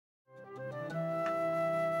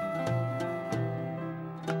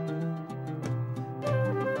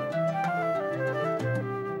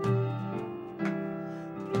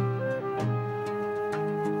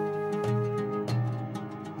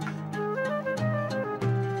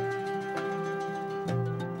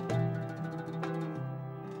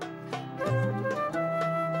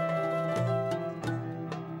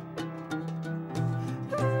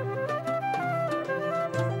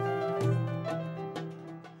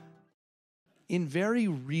In very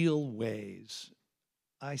real ways,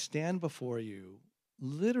 I stand before you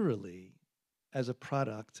literally as a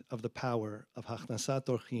product of the power of Hachnassat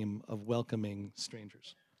Orchim, of welcoming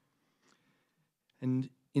strangers. And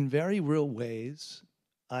in very real ways,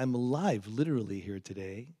 I'm alive literally here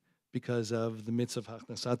today because of the mitzvah of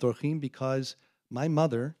Hachnassat Orchim, because my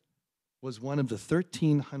mother was one of the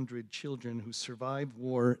 1,300 children who survived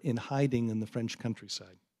war in hiding in the French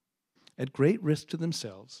countryside. At great risk to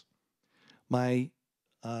themselves, my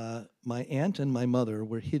aunt and my mother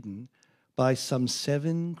were hidden by some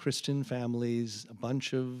 7 Christian families, a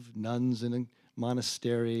bunch of nuns in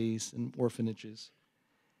monasteries and orphanages.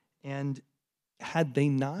 And had they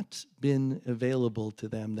not been available to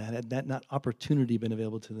them, had that not opportunity been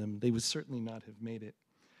available to them, they would certainly not have made it.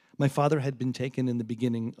 My father had been taken in the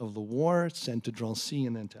beginning of the war, sent to Drancy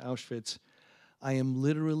and then to Auschwitz. I am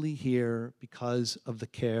literally here because of the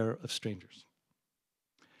care of strangers.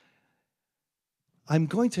 I'm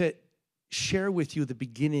going to share with you the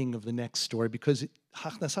beginning of the next story because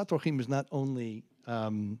Hachnassat Orchim is not only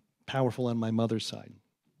powerful on my mother's side,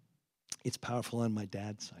 it's powerful on my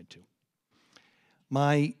dad's side too.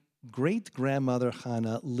 My great-grandmother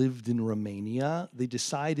Hannah lived in Romania. They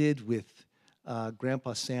decided with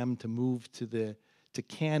Grandpa Sam to move to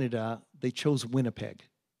Canada. They chose Winnipeg.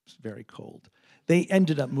 It's very cold. They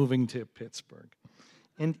ended up moving to Pittsburgh.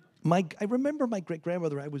 And I remember my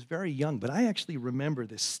great-grandmother. I was very young, but I actually remember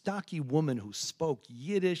this stocky woman who spoke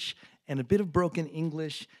Yiddish and a bit of broken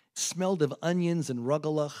English, smelled of onions and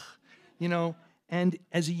rugelach, you know. And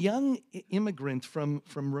as a young immigrant from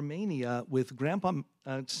Romania with Grandpa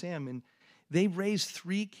Sam, and they raised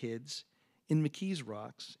 3 kids in McKees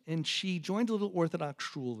Rocks, and she joined a little Orthodox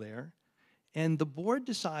shul there, and the board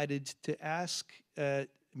decided to ask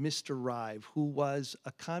Mr. Rive, who was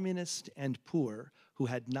a communist and poor, who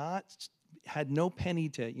had no penny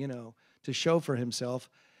to show for himself,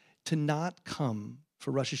 to not come for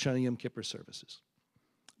Rosh Hashanah Yom Kippur services.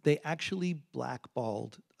 They actually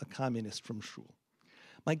blackballed a communist from shul.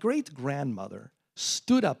 My great-grandmother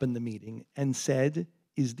stood up in the meeting and said,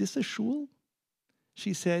 "Is this a shul?"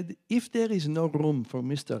 She said, "If there is no room for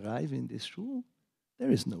Mr. Rive in this shul, there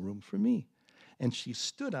is no room for me." And she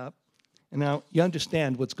stood up. And now you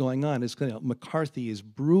understand what's going on. Is McCarthy is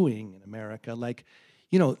brewing in America.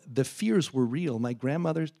 The fears were real. My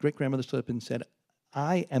great-grandmother stood up and said,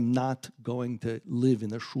 "I am not going to live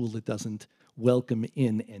in a shul that doesn't welcome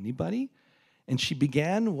in anybody." And she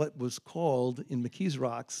began what was called in McKees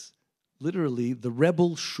Rocks, literally, the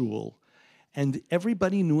rebel shul. And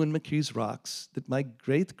everybody knew in McKees Rocks that my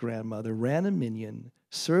great-grandmother ran a minyan,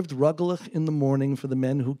 served rugelach in the morning for the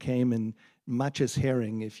men who came, and matches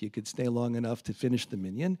herring if you could stay long enough to finish the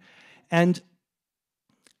minyan. And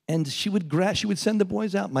she would send the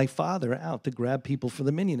boys out, my father out, to grab people for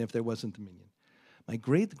the minyan if there wasn't a minyan. My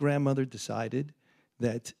great-grandmother decided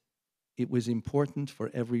that it was important for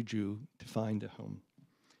every Jew to find a home.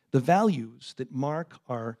 The values that mark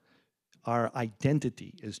our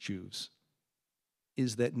identity as Jews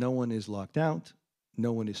is that no one is locked out,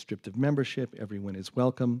 no one is stripped of membership, everyone is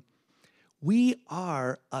welcome. We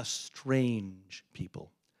are a strange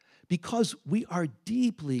people because we are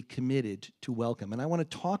deeply committed to welcome. And I want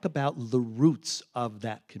to talk about the roots of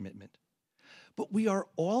that commitment. But we are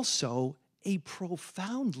also a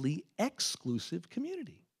profoundly exclusive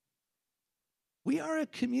community. We are a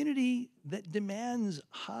community that demands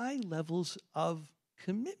high levels of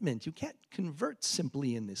commitment. You can't convert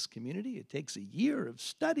simply in this community. It takes a year of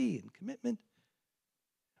study and commitment,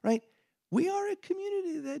 right? We are a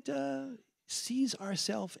community that sees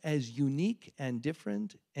ourselves as unique and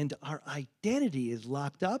different, and our identity is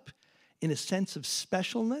locked up in a sense of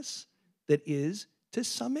specialness that is, to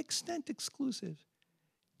some extent, exclusive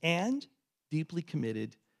and deeply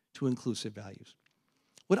committed to inclusive values.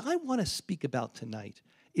 What I want to speak about tonight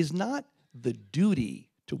is not the duty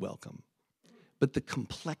to welcome, but the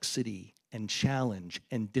complexity and challenge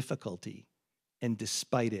and difficulty, and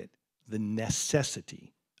despite it, the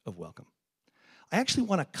necessity of welcome. I actually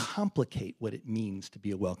want to complicate what it means to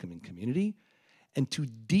be a welcoming community and to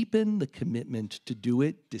deepen the commitment to do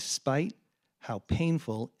it despite how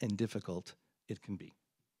painful and difficult it can be.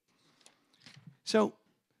 So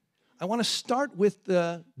I want to start with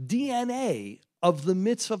the DNA of the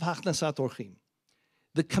mitzvah of Hachnassat Orchim.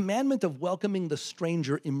 The commandment of welcoming the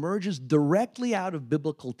stranger emerges directly out of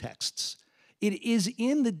biblical texts. It is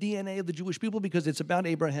in the DNA of the Jewish people because it's about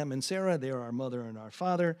Abraham and Sarah. They are our mother and our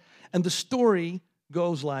father. And the story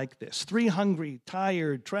goes like this. 3 hungry,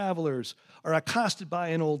 tired travelers are accosted by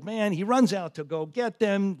an old man. He runs out to go get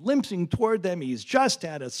them, limping toward them. He's just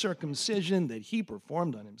had a circumcision that he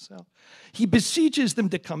performed on himself. He beseeches them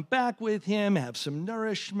to come back with him, have some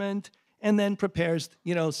nourishment, and then prepares,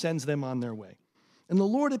 sends them on their way. And the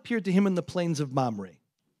Lord appeared to him in the plains of Mamre.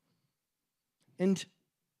 And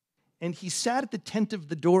he sat at the tent of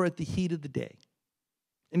the door at the heat of the day.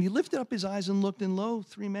 And he lifted up his eyes and looked, and lo,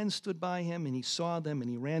 3 men stood by him, and he saw them, and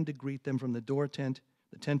he ran to greet them from the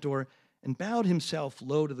tent door, and bowed himself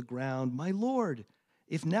low to the ground. My Lord,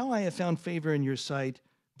 if now I have found favor in your sight,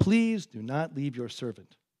 please do not leave your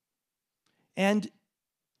servant. And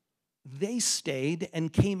they stayed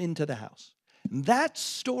and came into the house. That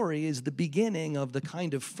story is the beginning of the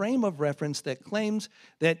kind of frame of reference that claims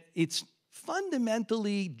that it's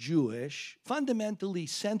fundamentally Jewish, fundamentally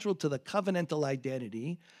central to the covenantal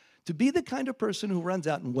identity, to be the kind of person who runs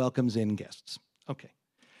out and welcomes in guests. Okay.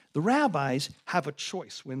 The rabbis have a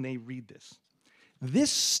choice when they read this. This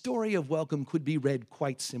story of welcome could be read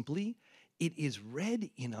quite simply. It is read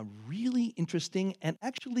in a really interesting and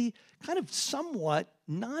actually kind of somewhat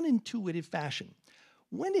non-intuitive fashion.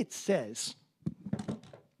 When it says,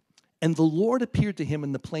 and the Lord appeared to him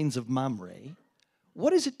in the plains of Mamre,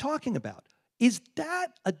 what is it talking about? Is that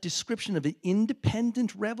a description of an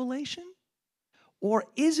independent revelation? Or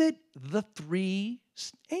is it the 3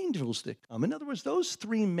 angels that come? In other words, those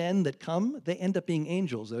 3 men that come, they end up being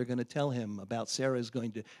angels. They're going to tell him about Sarah's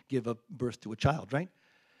going to give birth to a child, right?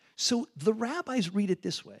 So the rabbis read it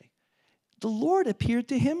this way. The Lord appeared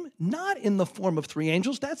to him not in the form of 3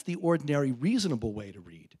 angels. That's the ordinary, reasonable way to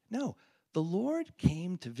read. No, the Lord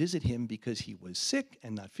came to visit him because he was sick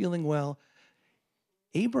and not feeling well.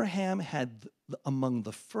 Abraham had among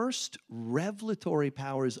the first revelatory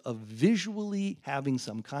powers of visually having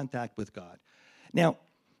some contact with God. Now,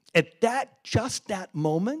 at just that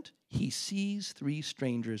moment, he sees 3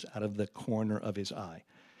 strangers out of the corner of his eye.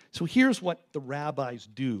 So here's what the rabbis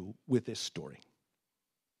do with this story.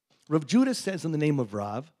 Rav Judah says in the name of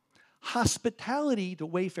Rav, hospitality to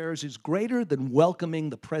wayfarers is greater than welcoming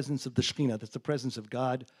the presence of the Shekhinah, that's the presence of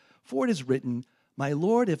God. For it is written, my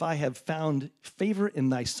Lord, if I have found favor in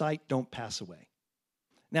thy sight, don't pass away.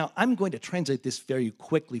 Now, I'm going to translate this very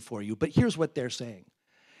quickly for you, but here's what they're saying.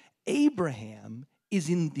 Abraham is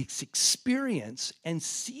in this experience and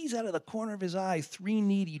sees out of the corner of his eye 3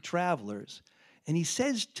 needy travelers, and he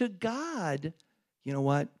says to God, you know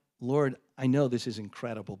what, Lord, I know this is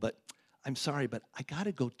incredible, but I'm sorry, but I got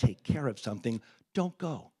to go take care of something. Don't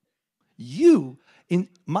go. You, in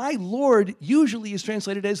my Lord, usually is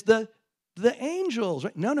translated as the angels,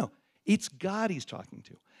 right? No, it's God he's talking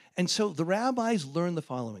to. And so the rabbis learn the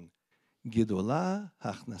following. Gedolah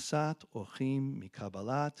Hachnassat Orchim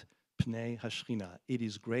mikabalat pnei hashchina. It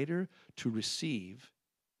is greater to receive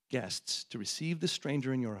guests, to receive the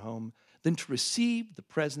stranger in your home, than to receive the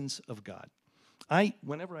presence of God.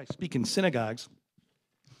 Whenever I speak in synagogues,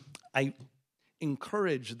 I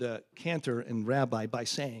encourage the cantor and rabbi by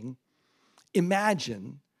saying,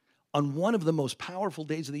 imagine on one of the most powerful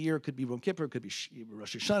days of the year, it could be Yom Kippur, it could be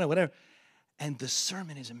Rosh Hashanah, whatever, and the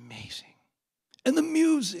sermon is amazing. And the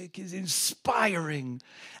music is inspiring.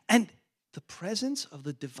 And the presence of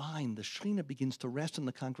the divine, the Shekhinah, begins to rest in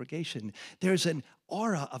the congregation. There's an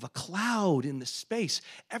aura of a cloud in the space.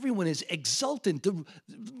 Everyone is exultant.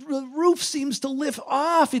 The roof seems to lift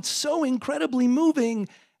off. It's so incredibly moving.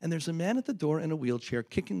 And there's a man at the door in a wheelchair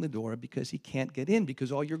kicking the door because he can't get in,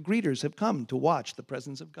 because all your greeters have come to watch the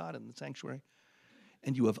presence of God in the sanctuary.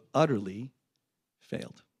 And you have utterly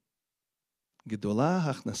failed. Gedolah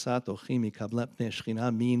Hachnassat Orchim mikablat pnei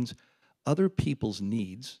Shekhinah means other people's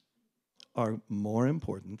needs are more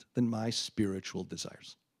important than my spiritual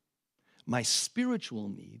desires. My spiritual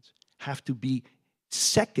needs have to be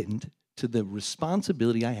second to the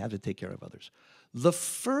responsibility I have to take care of others. The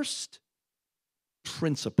first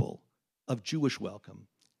principle of Jewish welcome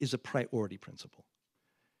is a priority principle.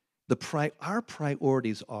 Our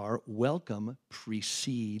priorities are welcome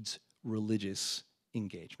precedes religious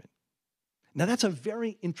engagement. Now, that's a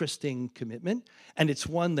very interesting commitment, and it's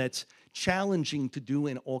one that's challenging to do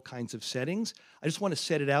in all kinds of settings. I just want to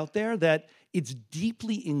set it out there that it's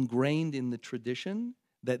deeply ingrained in the tradition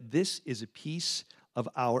that this is a piece of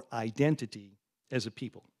our identity as a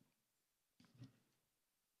people.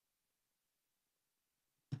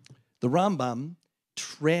 The Rambam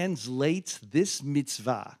translates this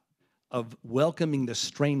mitzvah of welcoming the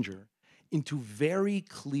stranger into very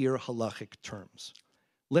clear halachic terms.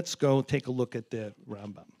 Let's go take a look at the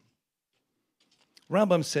Rambam.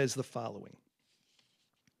 Rambam says the following.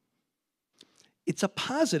 It's a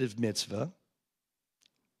positive mitzvah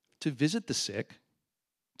to visit the sick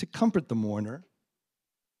to comfort the mourner,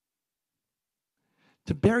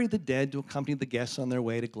 to bury the dead, to accompany the guests on their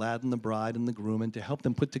way, to gladden the bride and the groom, and to help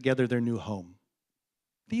them put together their new home.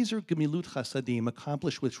 These are gemilut chasadim,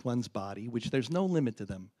 accomplished with one's body, which there's no limit to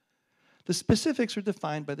them. The specifics are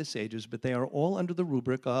defined by the sages, but they are all under the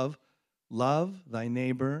rubric of love thy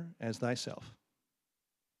neighbor as thyself.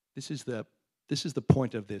 This is the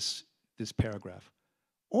point of this paragraph.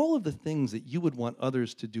 All of the things that you would want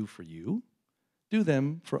others to do for you, do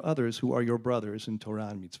them for others who are your brothers in Torah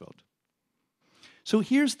and mitzvot. So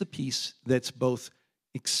here's the piece that's both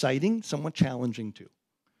exciting, somewhat challenging too.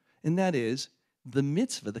 And that is, the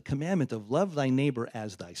mitzvah, the commandment of love thy neighbor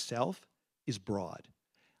as thyself, is broad.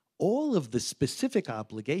 All of the specific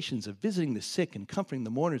obligations of visiting the sick and comforting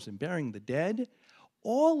the mourners and burying the dead,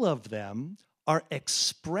 all of them are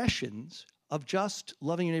expressions of just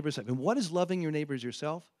loving your neighbor as yourself. And what is loving your neighbor as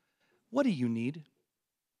yourself? What do you need?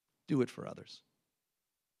 Do it for others.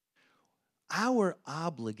 Our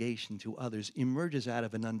obligation to others emerges out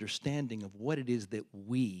of an understanding of what it is that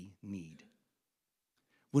we need.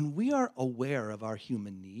 When we are aware of our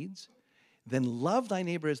human needs, then love thy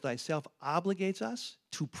neighbor as thyself obligates us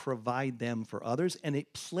to provide them for others, and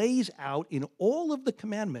it plays out in all of the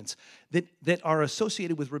commandments that are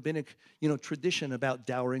associated with rabbinic tradition about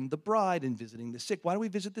dowering the bride and visiting the sick. Why do we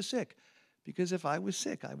visit the sick? Because if I was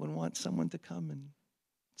sick, I would want someone to come and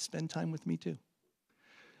spend time with me too.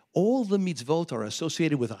 All the mitzvot are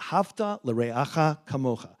associated with ahavta l'reacha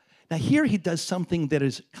kamocha. Now here he does something that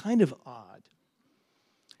is kind of odd.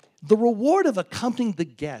 The reward of accompanying the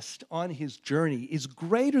guest on his journey is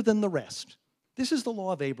greater than the rest. This is the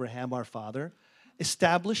law of Abraham, our father,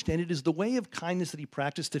 established, and it is the way of kindness that he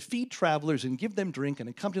practiced to feed travelers and give them drink and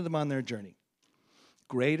accompany them on their journey.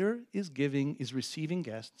 Greater is receiving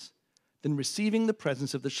guests than receiving the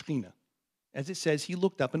presence of the Shekhinah. As it says, he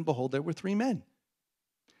looked up and behold, there were 3 men.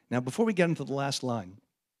 Now, before we get into the last line,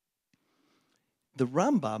 the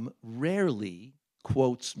Rambam rarely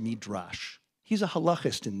quotes Midrash. He's a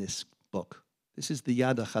halachist in this book. This is the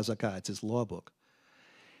Yad HaChazakah, it's his law book.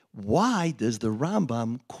 Why does the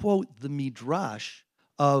Rambam quote the Midrash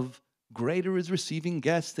of greater is receiving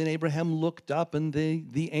guests than Abraham looked up and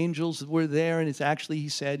the angels were there, and it's actually, he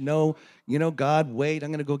said, no, God, wait,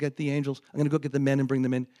 I'm going to go get the angels. I'm going to go get the men and bring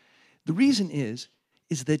them in. The reason is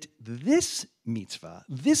that this mitzvah,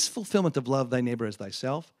 this fulfillment of love thy neighbor as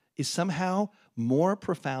thyself, is somehow more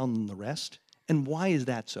profound than the rest. And why is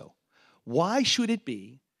that so? Why should it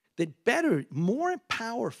be that better, more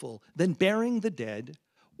powerful than burying the dead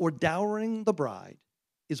or dowering the bride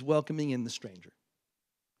is welcoming in the stranger?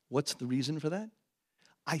 What's the reason for that?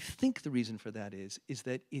 I think the reason for that is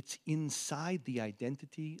that it's inside the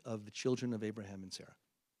identity of the children of Abraham and Sarah.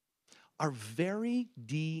 Our very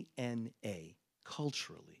DNA,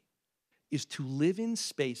 culturally, is to live in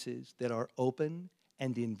spaces that are open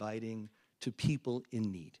and inviting to people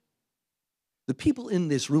in need. The people in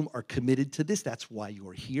this room are committed to this. That's why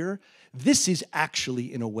you're here. This is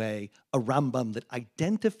actually, in a way, a Rambam that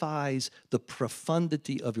identifies the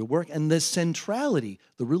profundity of your work and the centrality,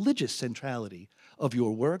 the religious centrality of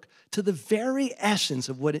your work to the very essence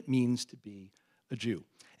of what it means to be a Jew.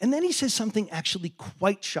 And then he says something actually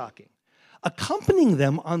quite shocking. Accompanying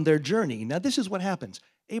them on their journey. Now, this is what happens.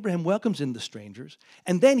 Abraham welcomes in the strangers,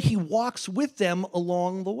 and then he walks with them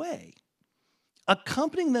along the way.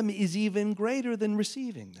 Accompanying them is even greater than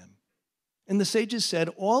receiving them. And the sages said,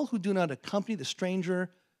 all who do not accompany the stranger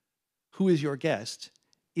who is your guest,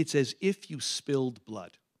 it's as if you spilled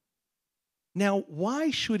blood. Now, why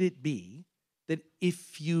should it be that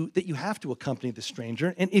you have to accompany the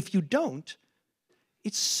stranger, and if you don't,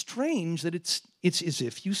 it's strange that it's as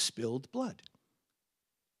if you spilled blood?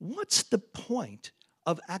 What's the point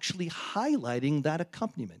of actually highlighting that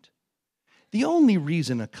accompaniment? The only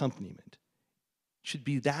reason accompaniment should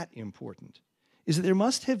be that important is that there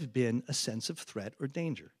must have been a sense of threat or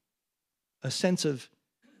danger, a sense of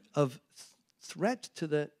threat to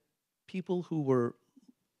the people who were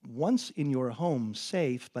once in your home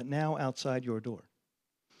safe, but now outside your door.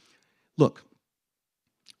 Look,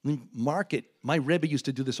 mark it. My Rebbe used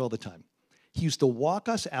to do this all the time. He used to walk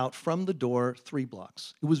us out from the door 3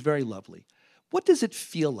 blocks. It was very lovely. What does it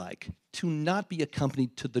feel like to not be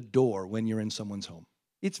accompanied to the door when you're in someone's home?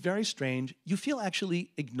 It's very strange. You feel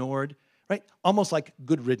actually ignored, right? Almost like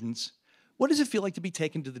good riddance. What does it feel like to be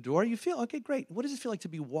taken to the door? You feel, okay, great. What does it feel like to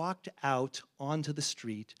be walked out onto the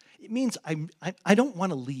street? It means I don't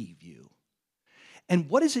want to leave you. And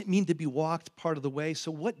what does it mean to be walked part of the way?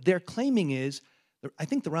 So what they're claiming is, I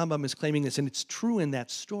think the Rambam is claiming this, and it's true in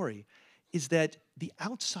that story, is that the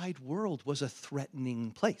outside world was a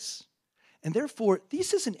threatening place. And therefore,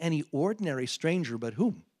 this isn't any ordinary stranger, but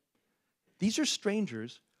whom? These are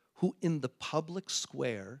strangers who in the public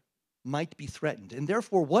square might be threatened. And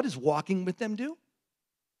therefore, what does walking with them do?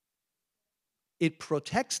 It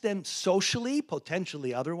protects them socially,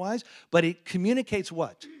 potentially otherwise, but it communicates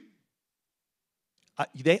what?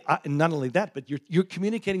 Not only that, but you're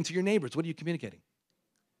communicating to your neighbors. What are you communicating?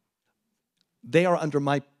 They are under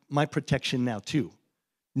my protection now too.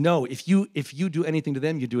 No, if you do anything to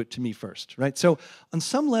them, you do it to me first, right? So on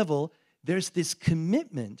some level, there's this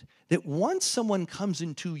commitment that once someone comes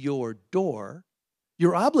into your door,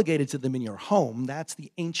 you're obligated to them in your home. That's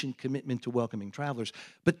the ancient commitment to welcoming travelers.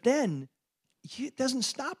 But then it doesn't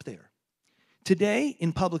stop there. Today,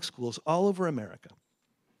 in public schools all over America,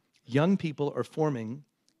 young people are forming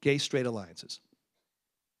gay-straight alliances.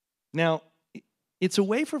 Now, it's a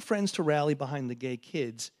way for friends to rally behind the gay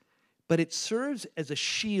kids, but it serves as a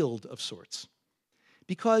shield of sorts.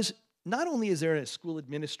 Because not only is there a school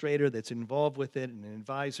administrator that's involved with it and an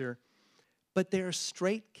advisor, but there are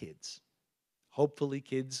straight kids, hopefully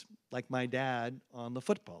kids like my dad on the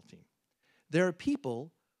football team. There are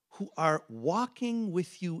people who are walking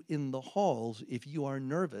with you in the halls if you are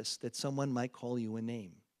nervous that someone might call you a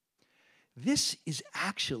name. This is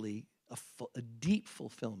actually a deep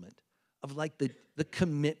fulfillment of like the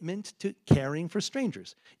commitment to caring for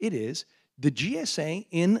strangers. It is. The GSA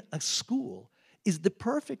in a school is the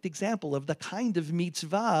perfect example of the kind of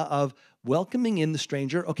mitzvah of welcoming in the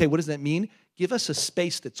stranger. Okay, what does that mean? Give us a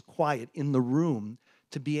space that's quiet in the room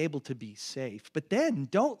to be able to be safe. But then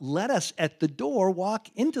don't let us at the door walk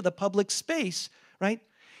into the public space, right?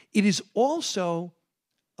 It is also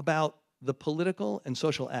about the political and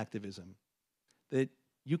social activism that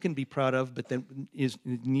you can be proud of, but that is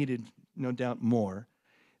needed, no doubt, more,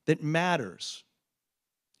 that matters.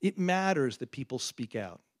 It matters that people speak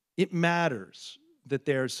out. It matters that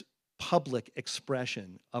there's public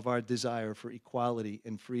expression of our desire for equality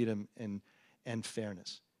and freedom and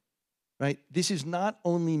fairness. Right? This is not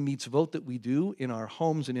only mitzvot that we do in our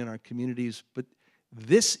homes and in our communities, but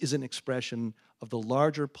this is an expression of the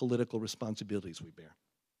larger political responsibilities we bear.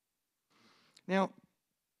 Now,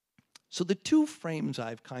 so the two frames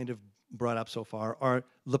I've kind of brought up so far are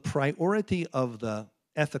the priority of the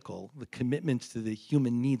ethical, the commitment to the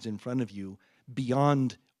human needs in front of you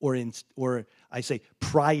beyond or I say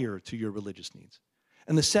prior to your religious needs.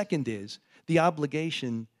 And the second is the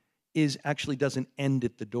obligation actually doesn't end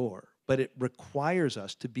at the door, but it requires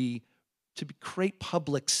us to create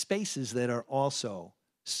public spaces that are also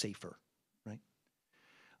safer, right?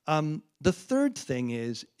 The third thing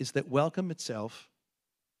is that welcome itself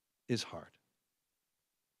is hard.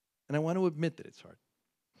 And I want to admit that it's hard.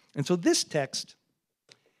 And so this text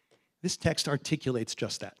articulates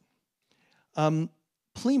just that.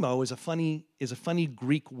 Plimo is a funny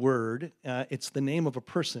Greek word. It's the name of a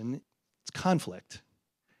person. It's conflict.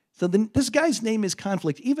 So this guy's name is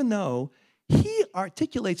conflict, even though he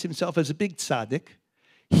articulates himself as a big tzaddik.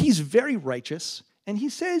 He's very righteous, and he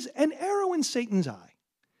says, an arrow in Satan's eye.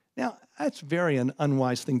 Now, that's very an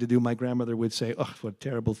unwise thing to do. My grandmother would say, oh, what a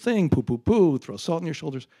terrible thing, poo, poo, poo, throw salt in your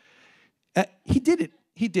shoulders. He did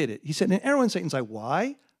it. He said, an arrow in Satan's eye.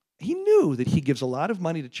 Why? He knew that he gives a lot of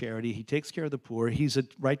money to charity. He takes care of the poor. He's a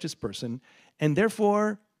righteous person. And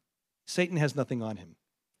therefore, Satan has nothing on him.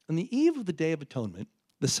 On the eve of the Day of Atonement,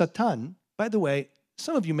 the Satan, by the way,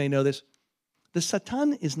 some of you may know this, the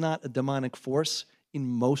Satan is not a demonic force in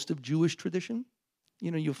most of Jewish tradition.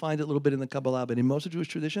 You know, you'll find it a little bit in the Kabbalah, but in most of Jewish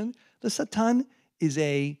tradition, the Satan is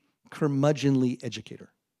a curmudgeonly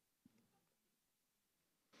educator.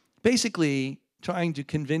 Basically, trying to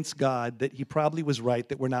convince God that he probably was right,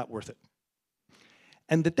 that we're not worth it.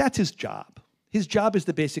 And that's his job. His job is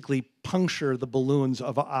to basically puncture the balloons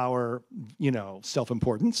of our,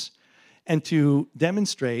 self-importance and to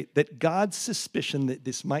demonstrate that God's suspicion that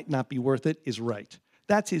this might not be worth it is right.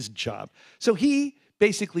 That's his job. So he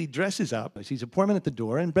basically dresses up. He's a poor man at the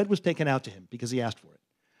door, and bread was taken out to him because he asked for it.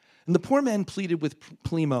 And the poor man pleaded with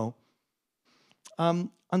Plimo,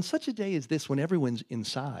 on such a day as this, when everyone's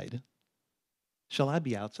inside, shall I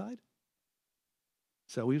be outside?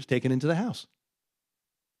 So he was taken into the house.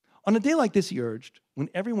 On a day like this, he urged, when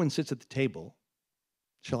everyone sits at the table,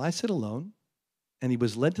 shall I sit alone? And he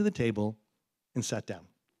was led to the table and sat down.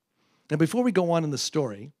 Now, before we go on in the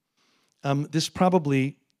story, this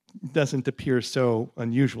probably doesn't appear so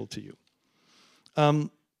unusual to you.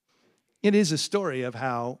 It is a story of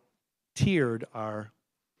how tiered how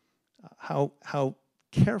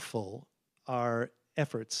careful our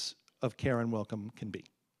efforts of care and welcome can be.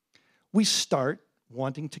 We start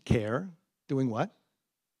wanting to care, doing what?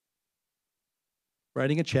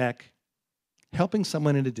 Writing a check, helping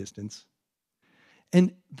someone at a distance.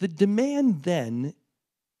 And the demand then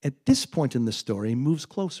at this point in the story, moves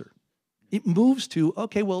closer. It moves to,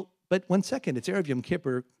 okay, well, but 1 second, it's Erev Yom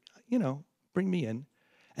Kippur, bring me in.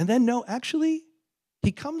 And then, no, actually,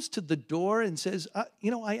 he comes to the door and says,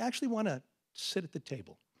 I actually want to sit at the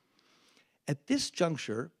table. At this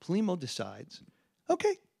juncture, Plimo decides,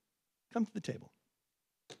 okay, come to the table.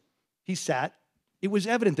 He sat. It was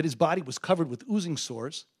evident that his body was covered with oozing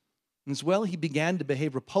sores. And as well, he began to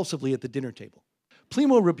behave repulsively at the dinner table.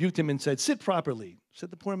 Plimo rebuked him and said, sit properly. Said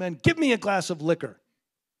the poor man, give me a glass of liquor.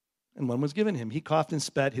 And one was given him. He coughed and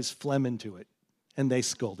spat his phlegm into it, and they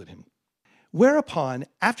scolded him. Whereupon,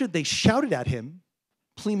 after they shouted at him,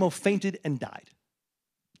 Plimo fainted and died.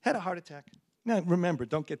 Had a heart attack. Now, remember,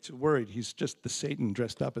 don't get too worried. He's just the Satan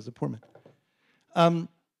dressed up as a poor man.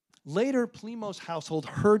 Later, Plimo's household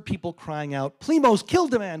heard people crying out, Plimo's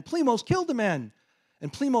killed a man! Plimo's killed a man!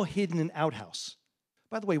 And Plimo hid in an outhouse.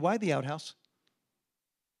 By the way, why the outhouse?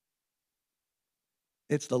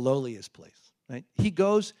 It's the lowliest place, right? He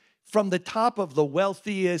goes from the top of the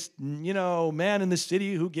wealthiest, man in the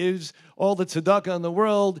city who gives all the tzedakah in the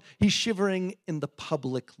world. He's shivering in the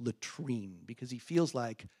public latrine because he feels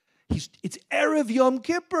like it's Erev Yom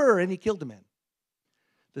Kippur, and he killed a man.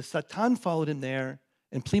 The Satan followed him there,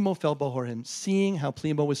 and Plimo fell before him. Seeing how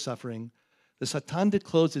Plimo was suffering, the Satan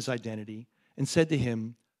disclosed his identity and said to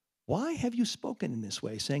him, why have you spoken in this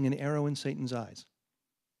way, saying an arrow in Satan's eyes?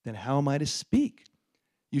 Then how am I to speak?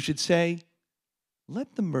 You should say,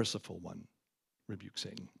 let the merciful one rebuke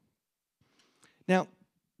Satan. Now,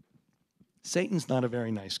 Satan's not a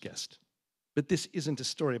very nice guest, but this isn't a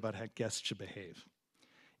story about how guests should behave.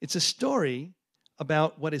 It's a story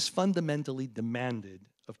about what is fundamentally demanded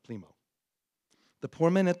of Plimo. The poor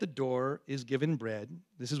man at the door is given bread.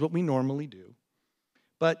 This is what we normally do.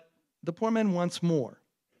 But the poor man wants more,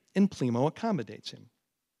 and Plimo accommodates him.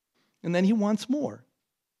 And then he wants more,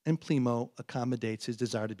 and Plimo accommodates his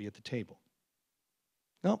desire to be at the table.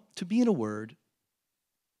 Now, to be, in a word,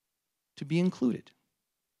 to be included.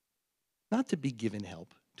 Not to be given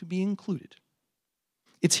help, to be included.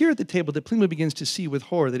 It's here at the table that Plimo begins to see with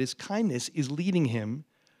horror that his kindness is leading him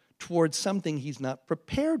towards something he's not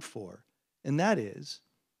prepared for, and that is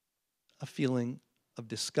a feeling of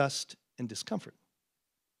disgust and discomfort.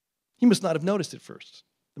 He must not have noticed at first.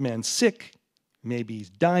 The man's sick, maybe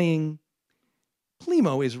he's dying.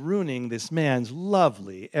 Plimo is ruining this man's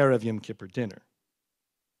lovely Erev Yom Kippur dinner.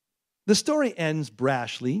 The story ends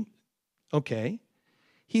brashly. Okay.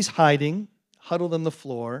 He's hiding, huddled on the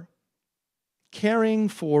floor, caring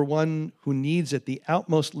for one who needs at the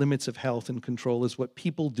outmost limits of health and control is what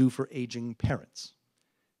people do for aging parents.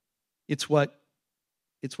 It's what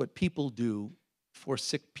people do for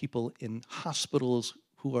sick people in hospitals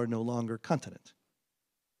who are no longer continent.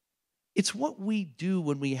 It's what we do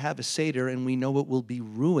when we have a Seder and we know it will be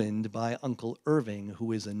ruined by Uncle Irving,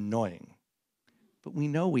 who is annoying. But we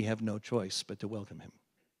know we have no choice but to welcome him.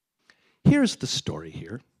 Here's the story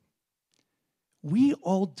here. We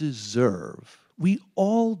all deserve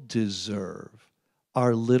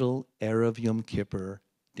our little Erev Yom Kippur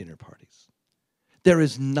dinner parties. There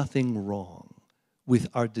is nothing wrong with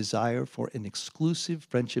our desire for an exclusive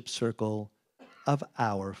friendship circle of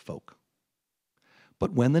our folk.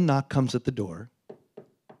 But when the knock comes at the door,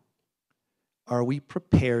 are we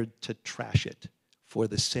prepared to trash it for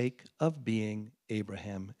the sake of being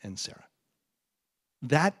Abraham and Sarah?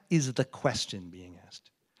 That is the question being asked.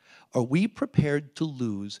 Are we prepared to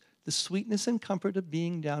lose the sweetness and comfort of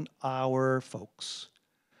being down our folks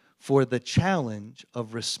for the challenge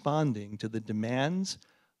of responding to the demands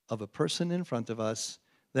of a person in front of us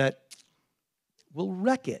that will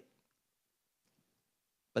wreck it,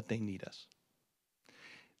 but they need us?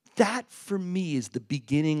 That, for me, is the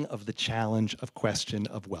beginning of the challenge of question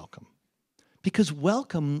of welcome. Because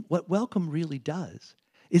what welcome really does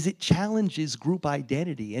is it challenges group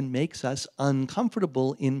identity and makes us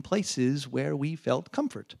uncomfortable in places where we felt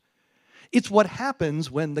comfort. It's what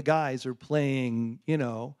happens when the guys are playing,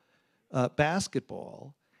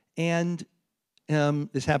 basketball. And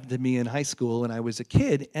this happened to me in high school when I was a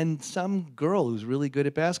kid, and some girl who's really good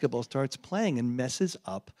at basketball starts playing and messes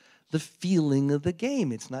up the feeling of the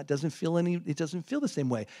game. It doesn't feel the same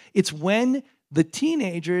way. It's when the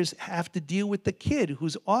teenagers have to deal with the kid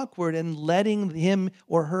who's awkward, and letting him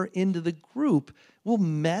or her into the group will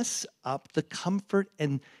mess up the comfort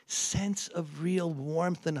and sense of real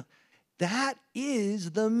warmth. And that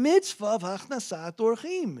is the mitzvah of Hachnassat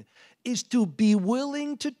Orchim, is to be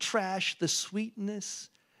willing to trash the sweetness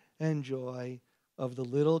and joy of the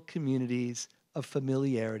little communities of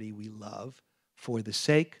familiarity we love for the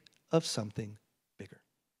sake of something bigger.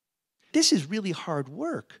 This is really hard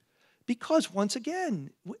work because, once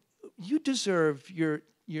again, you deserve your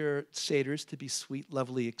your seders to be sweet,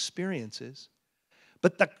 lovely experiences.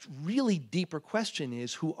 But the really deeper question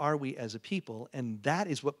is, who are we as a people? And that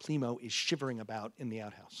is what Plimo is shivering about in the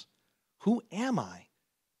outhouse. Who am I?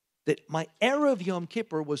 That my Erev Yom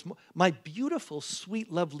Kippur was, my beautiful,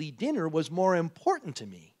 sweet, lovely dinner was more important to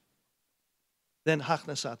me than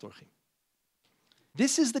Hachnassat Orchim.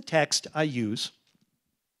 This is the text I use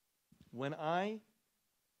when I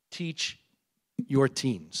teach your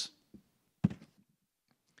teens.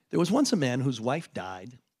 There was once a man whose wife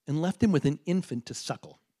died and left him with an infant to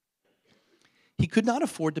suckle. He could not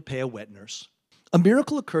afford to pay a wet nurse. A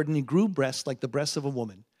miracle occurred and he grew breasts like the breasts of a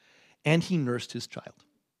woman, and he nursed his child.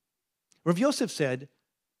 Rav Yosef said,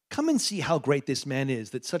 "Come and see how great this man is,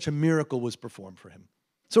 that such a miracle was performed for him."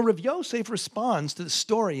 So Rav Yosef responds to the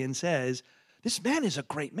story and says, this man is a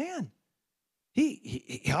great man.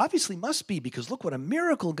 He obviously must be, because look what a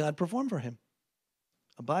miracle God performed for him.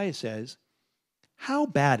 Abaye says, how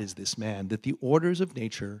bad is this man that the orders of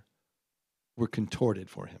nature were contorted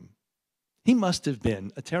for him? He must have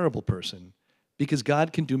been a terrible person, because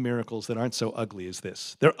God can do miracles that aren't so ugly as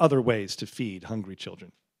this. There are other ways to feed hungry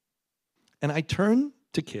children. And I turn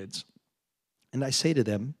to kids and I say to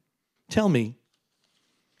them, tell me,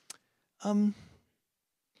 do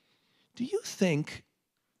you think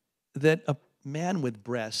that a man with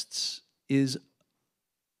breasts is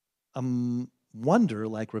a wonder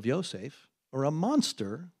like Rav Yosef or a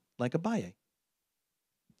monster like Abaye?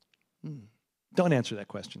 Don't answer that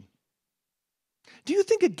question. Do you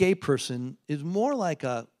think a gay person is more like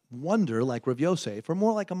a wonder like Rav Yosef or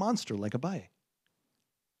more like a monster like Abaye?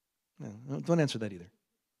 No, don't answer that either.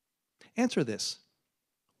 Answer this.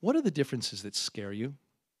 What are the differences that scare you?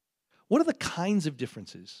 What are the kinds of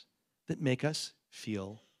differences that make us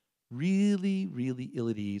feel really, really ill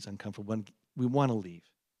at ease, uncomfortable, when we want to leave?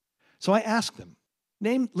 So I ask them,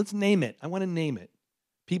 let's name it. I want to name it.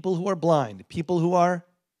 People who are blind, people who are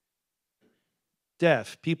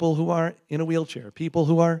deaf, people who are in a wheelchair, people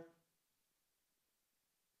who are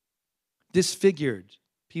disfigured,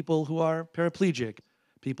 people who are paraplegic,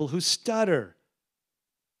 people who stutter,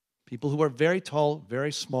 people who are very tall,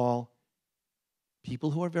 very small,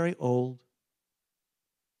 people who are very old,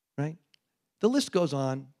 right? The list goes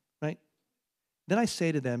on, right? Then I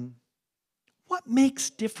say to them, what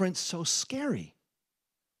makes difference so scary?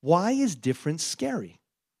 Why is difference scary?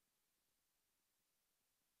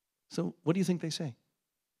 So what do you think they say?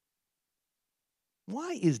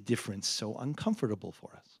 Why is difference so uncomfortable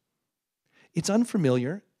for us? It's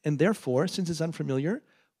unfamiliar, and therefore, since it's unfamiliar,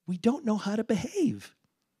 we don't know how to behave.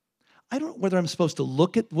 I don't know whether I'm supposed to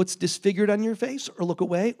look at what's disfigured on your face or look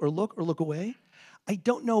away or look away. I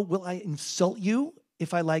don't know, will I insult you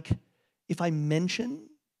if I mention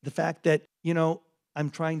the fact that,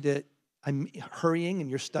 I'm hurrying and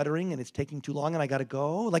you're stuttering and it's taking too long and I got to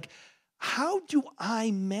go? Like, how do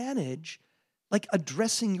I manage,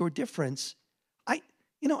 addressing your difference? I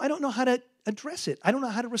don't know how to address it. I don't know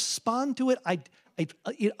how to respond to it.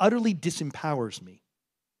 It utterly disempowers me,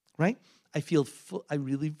 right? I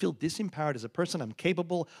really feel disempowered as a person. I'm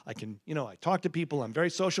capable. I can, I talk to people. I'm very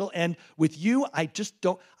social. And with you, I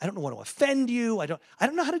don't want to offend you. I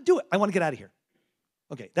don't know how to do it. I want to get out of here.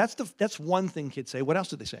 Okay, that's one thing kids say. What else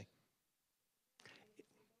do they say?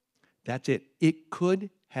 That's it. It could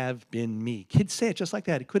have been me. Kids say it just like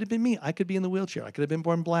that. It could have been me. I could be in the wheelchair. I could have been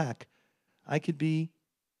born black. It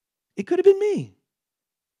could have been me.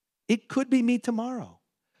 It could be me tomorrow.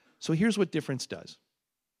 So here's what difference does.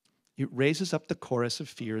 It raises up the chorus of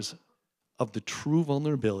fears of the true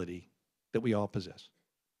vulnerability that we all possess.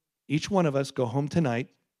 Each one of us go home tonight,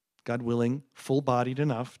 God willing, full-bodied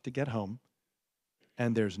enough to get home,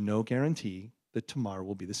 and there's no guarantee that tomorrow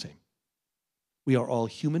will be the same. We are all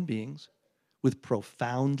human beings with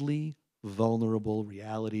profoundly vulnerable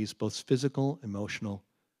realities, both physical, emotional,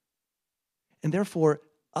 and therefore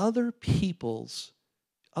other people's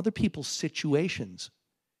situations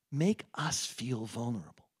make us feel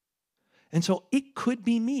vulnerable. And so it could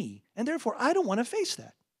be me, and therefore I don't want to face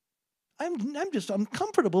that. I'm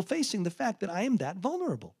comfortable facing the fact that I am that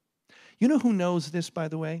vulnerable. You know who knows this, by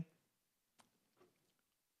the way?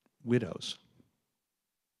 Widows.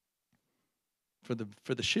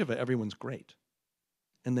 For the Shiva, everyone's great.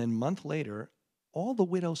 And then a month later, all the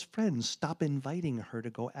widow's friends stop inviting her to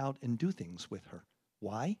go out and do things with her.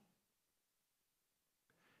 Why?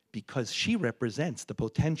 Because she represents the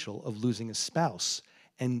potential of losing a spouse.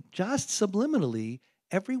 And just subliminally,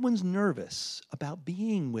 everyone's nervous about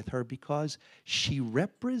being with her because she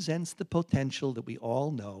represents the potential that we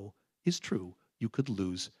all know is true. You could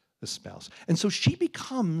lose a spouse. And so she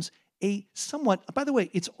becomes a somewhat, by the way,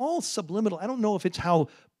 it's all subliminal. I don't know if it's how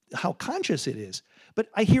conscious it is, But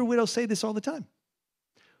I hear widows say this all the time.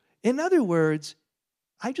 In other words,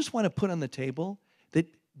 I just want to put on the table that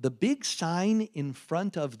the big sign in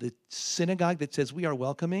front of the synagogue that says we are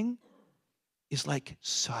welcoming is like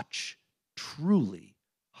such truly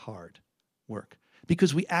hard work,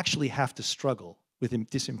 because we actually have to struggle with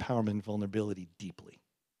disempowerment and vulnerability deeply.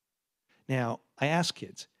 Now, I ask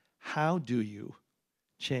kids, how do you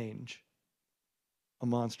change a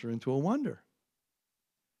monster into a wonder?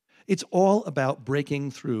 It's all about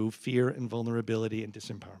breaking through fear and vulnerability and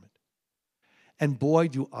disempowerment. And boy,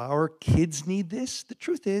 do our kids need this. The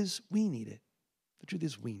truth is, we need it. The truth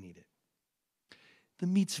is, we need it. The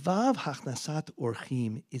mitzvah of Hachnassat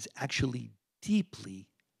Orchim is actually deeply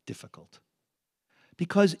difficult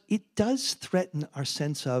because it does threaten our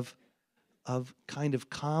sense of kind of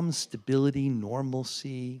calm stability,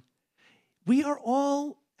 normalcy. We are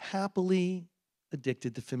all happily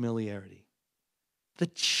addicted to familiarity. The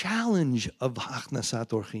challenge of Hachnassat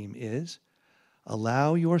Orchim is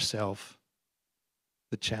allow yourself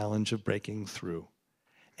the challenge of breaking through.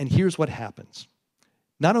 And here's what happens.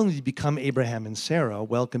 Not only do you become Abraham and Sarah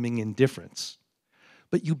welcoming indifference,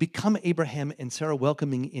 but you become Abraham and Sarah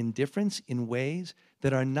welcoming indifference in ways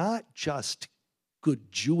that are not just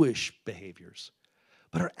good Jewish behaviors,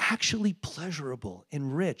 but are actually pleasurable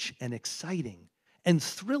and rich and exciting and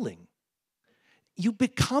thrilling. You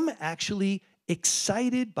become actually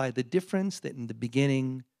excited by the difference that in the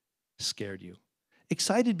beginning scared you.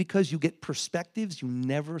 Excited because you get perspectives you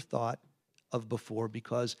never thought of before,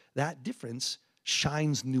 because that difference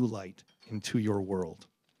shines new light into your world.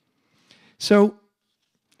 So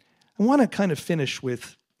I want to kind of finish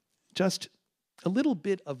with just a little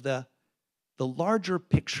bit of the larger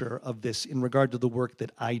picture of this in regard to the work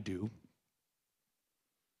that I do.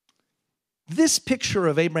 This picture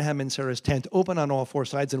of Abraham and Sarah's tent, open on all four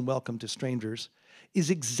sides and welcome to strangers, is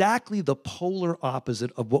exactly the polar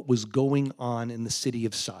opposite of what was going on in the city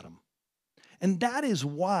of Sodom. And that is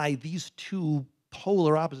why these two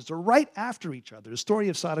polar opposites are right after each other. The story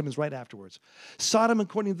of Sodom is right afterwards. Sodom,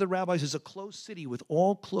 according to the rabbis, is a closed city with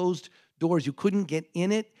all closed doors. You couldn't get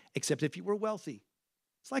in it except if you were wealthy.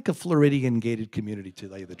 It's like a Floridian gated community, to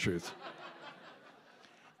tell you the truth.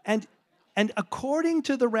 And according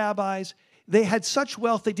to the rabbis, they had such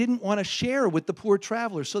wealth they didn't want to share with the poor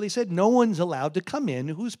travelers. So they said no one's allowed to come in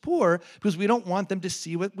who's poor because we don't want them to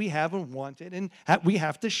see what we have and want it, and we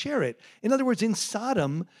have to share it. In other words, in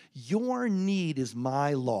Sodom, your need is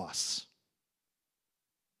my loss.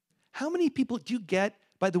 How many people do you get?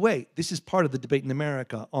 By the way, this is part of the debate in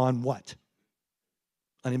America on what?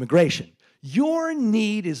 On immigration. Your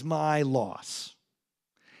need is my loss.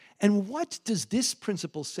 And what does this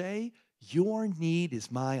principle say? Your need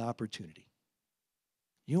is my opportunity.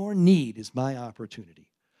 Your need is my opportunity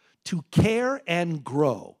to care and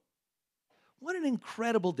grow. What an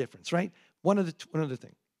incredible difference, right? One other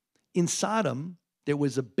thing. In Sodom, there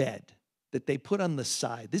was a bed that they put on the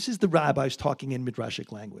side. This is the rabbis talking in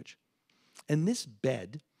Midrashic language. And this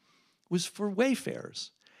bed was for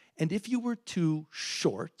wayfarers. And if you were too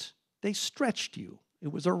short, they stretched you.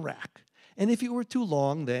 It was a rack. And if you were too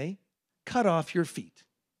long, they cut off your feet.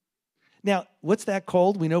 Now, what's that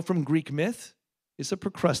called? We know from Greek myth. It's a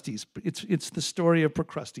Procrustes. It's the story of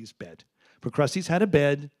Procrustes' bed. Procrustes had a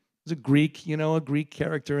bed. He was a Greek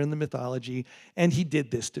character in the mythology, and he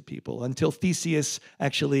did this to people until Theseus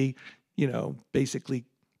actually, basically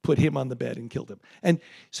put him on the bed and killed him. And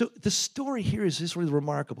so the story here is just really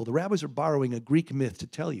remarkable. The rabbis are borrowing a Greek myth to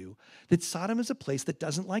tell you that Sodom is a place that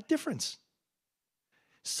doesn't like difference.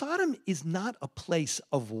 Sodom is not a place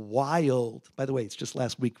of wild, by the way, it's just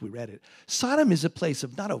last week we read it. Sodom is a place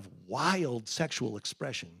of not of wild sexual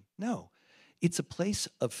expression. No, it's a place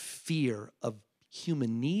of fear of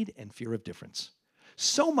human need and fear of difference.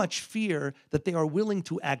 So much fear that they are willing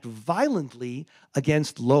to act violently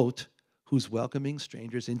against Lot, who's welcoming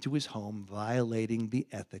strangers into his home, violating the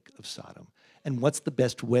ethic of Sodom. And what's the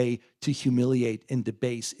best way to humiliate and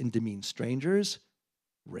debase and demean strangers?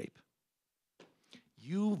 Rape.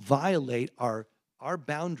 You violate our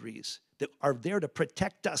boundaries that are there to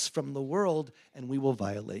protect us from the world, and we will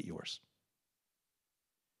violate yours.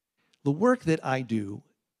 The work that I do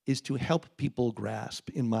is to help people grasp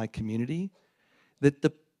in my community that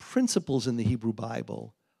the principles in the Hebrew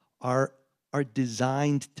Bible are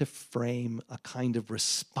designed to frame a kind of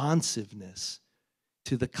responsiveness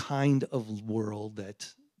to the kind of world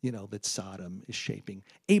that, that Sodom is shaping.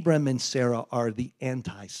 Abraham and Sarah are the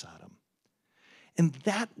anti-Sodom. And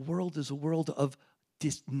that world is a world of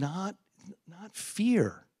not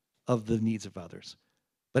fear of the needs of others,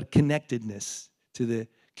 but connectedness to the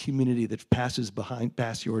community that passes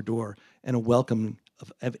past your door and a welcome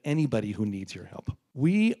of anybody who needs your help.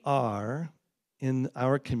 We are, in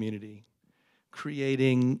our community,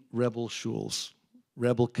 creating rebel shuls,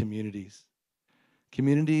 rebel communities.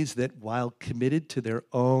 Communities that, while committed to their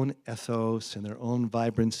own ethos and their own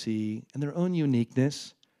vibrancy and their own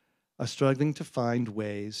uniqueness, are struggling to find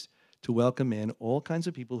ways to welcome in all kinds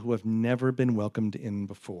of people who have never been welcomed in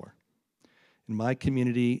before. In my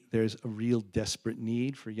community, there's a real desperate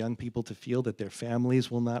need for young people to feel that their families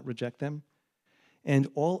will not reject them. And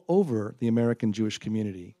all over the American Jewish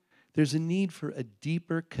community, there's a need for a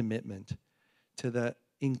deeper commitment to the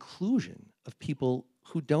inclusion of people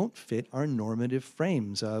who don't fit our normative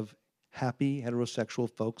frames of happy heterosexual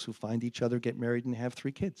folks who find each other, get married, and have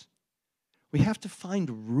 3 kids. We have to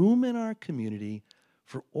find room in our community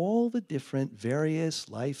for all the different various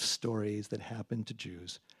life stories that happen to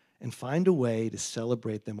Jews and find a way to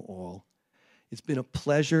celebrate them all. It's been a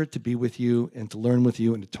pleasure to be with you and to learn with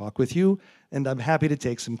you and to talk with you, and I'm happy to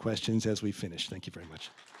take some questions as we finish. Thank you very much.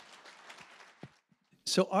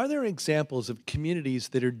 So are there examples of communities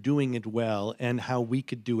that are doing it well and how we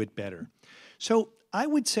could do it better? So I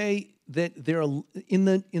would say that there are, in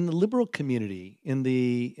the liberal community, in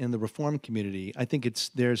the Reform community, I think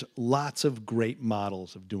there's lots of great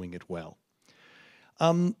models of doing it well.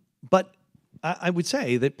 But I would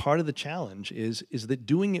say that part of the challenge is that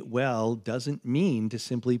doing it well doesn't mean to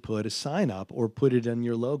simply put a sign up or put it on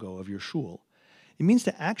your logo of your shul. It means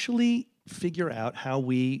to actually figure out how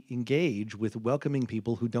we engage with welcoming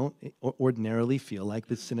people who don't ordinarily feel like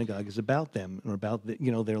the synagogue is about them or about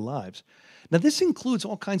their lives. Now, this includes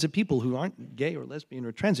all kinds of people who aren't gay or lesbian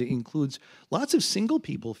or trans. It includes lots of single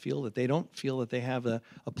people feel that they don't feel that they have a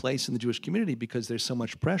place in the Jewish community because there's so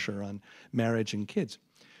much pressure on marriage and kids.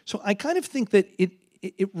 So I kind of think that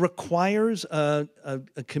it requires a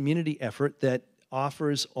community effort that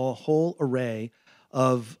offers a whole array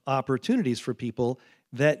of opportunities for people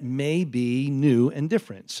that may be new and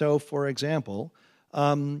different. So, for example,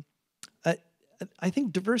 I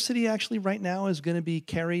think diversity actually right now is going to be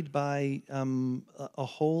carried by a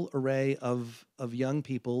whole array of young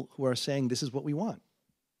people who are saying this is what we want.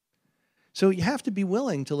 So you have to be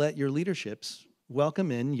willing to let your leaderships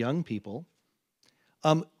welcome in young people.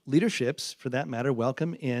 Leaderships, for that matter,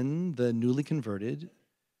 welcome in the newly converted.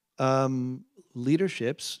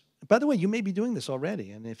 Leaderships, by the way, you may be doing this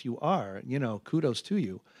already, and if you are, kudos to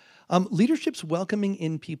you. Leaderships welcoming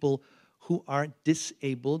in people who are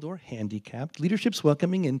disabled or handicapped. Leaderships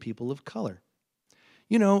welcoming in people of color.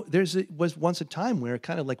 Was once a time where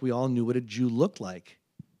kind of like we all knew what a Jew looked like.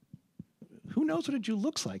 Who knows what a Jew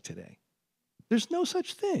looks like today? There's no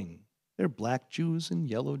such thing. There are black Jews and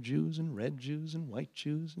yellow Jews and red Jews and white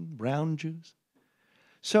Jews and brown Jews.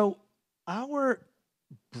 So our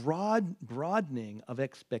broadening of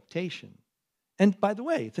expectation, and by the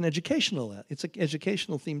way, it's an educational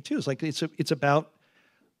theme too. It's like it's about,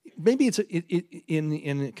 maybe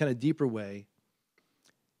in a kind of deeper way.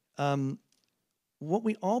 What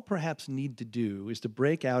we all perhaps need to do is to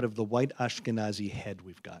break out of the white Ashkenazi head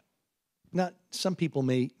we've got. Some people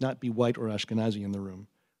may not be white or Ashkenazi in the room,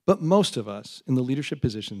 but most of us in the leadership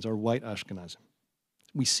positions are white Ashkenazim.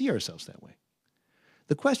 We see ourselves that way.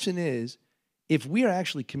 The question is, if we are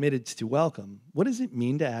actually committed to welcome, what does it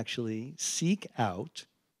mean to actually seek out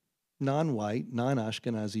non-white,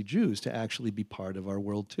 non-Ashkenazi Jews to actually be part of our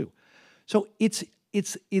world too? So it's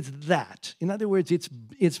that. In other words,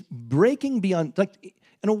 it's breaking beyond, like,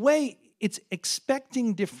 in a way, it's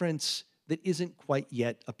expecting difference that isn't quite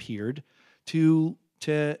yet appeared to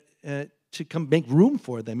come make room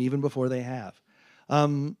for them even before they have.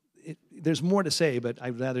 There's more to say, but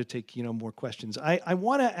I'd rather take more questions. I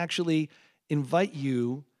want to actually invite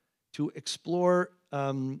you to explore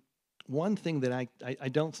one thing that I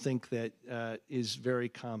don't think that is very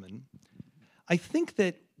common. I think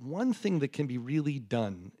that one thing that can be really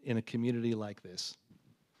done in a community like this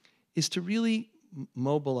is to really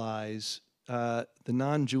mobilize the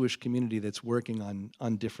non-Jewish community that's working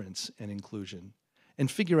on difference and inclusion and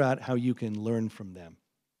figure out how you can learn from them.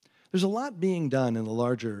 There's a lot being done in the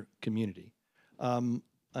larger community. The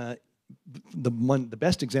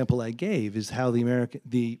best example I gave is how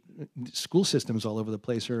the school systems all over the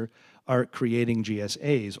place are creating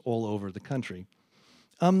GSAs all over the country.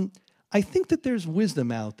 I think that there's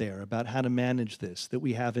wisdom out there about how to manage this that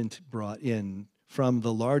we haven't brought in from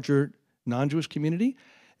the larger non-Jewish community,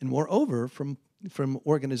 and moreover from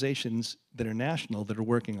organizations that are national that are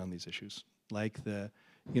working on these issues, like the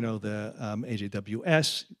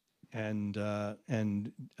AJWS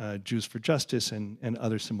and Jews for Justice and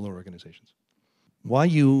other similar organizations.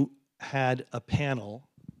 YU had a panel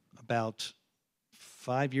about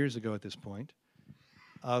 5 years ago at this point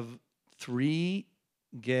of 3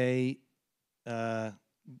 gay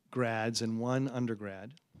grads and one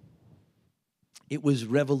undergrad. It was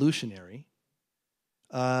revolutionary.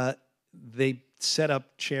 They set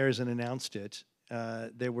up chairs and announced it.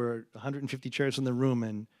 There were 150 chairs in the room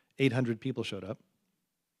and 800 people showed up.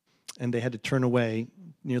 And they had to turn away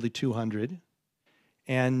nearly 200.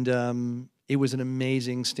 And it was an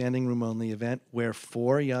amazing standing room only event where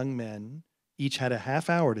 4 young men each had a half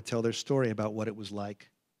hour to tell their story about what it was like.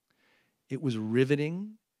 It was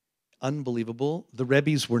riveting, unbelievable. The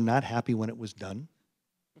Rebbes were not happy when it was done.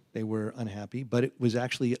 They were unhappy, but it was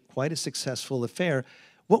actually quite a successful affair.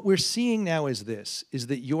 What we're seeing now is this, is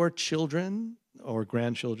that your children or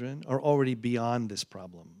grandchildren are already beyond this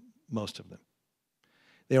problem, most of them.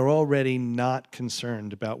 They are already not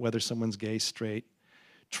concerned about whether someone's gay, straight.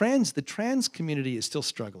 The trans community is still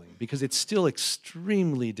struggling because it's still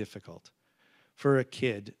extremely difficult for a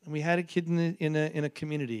kid. And we had a kid in a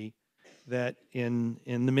community that in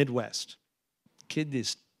the Midwest, kid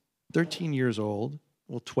is 13 years old,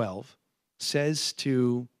 well 12, says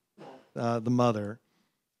to the mother,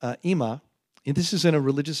 Ima, and this is in a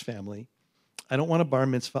religious family, I don't want a bar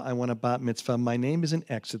mitzvah, I want a bat mitzvah. My name isn't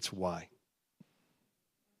X, it's Y.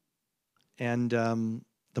 And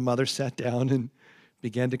the mother sat down and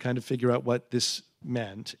began to kind of figure out what this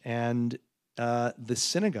meant. And the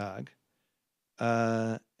synagogue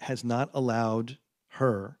has not allowed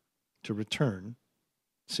her to return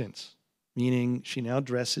since, meaning she now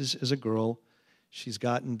dresses as a girl. She's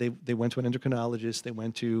gotten, they went to an endocrinologist, they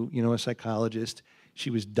went to, a psychologist. She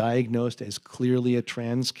was diagnosed as clearly a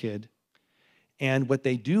trans kid. And what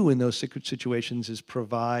they do in those situations is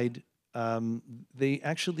provide, they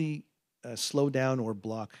actually slow down or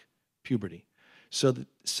block puberty so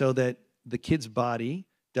that the kid's body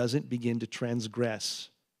doesn't begin to transgress.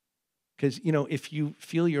 Because, if you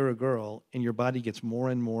feel you're a girl and your body gets more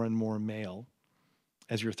and more and more male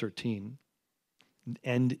as you're 13,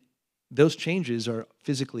 and those changes are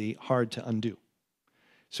physically hard to undo.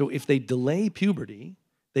 So if they delay puberty,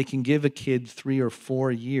 they can give a kid 3 or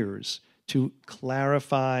 4 years to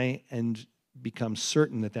clarify and become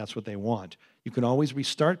certain that that's what they want. You can always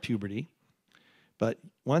restart puberty, but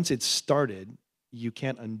once it's started, you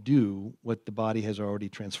can't undo what the body has already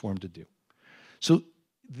transformed to do. So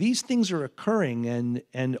these things are occurring,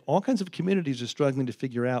 and all kinds of communities are struggling to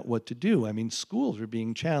figure out what to do. I mean, schools are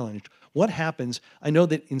being challenged. What happens? I know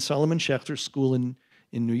that in Solomon Schechter's school in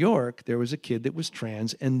New York, there was a kid that was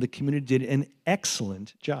trans, and the community did an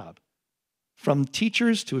excellent job, from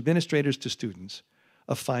teachers to administrators to students,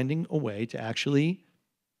 of finding a way to actually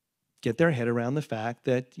get their head around the fact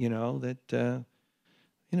that,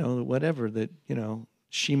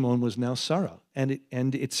 Shimon was now Sarah, and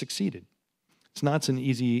it succeeded. It's not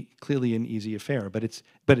clearly an easy affair, but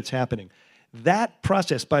it's happening. That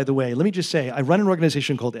process, by the way, let me just say, I run an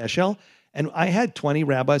organization called Eshel, and I had 20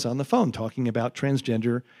 rabbis on the phone talking about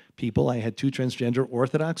transgender people. I had 2 transgender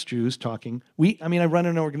Orthodox Jews talking. I run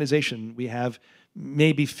an organization. We have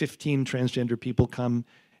maybe 15 transgender people come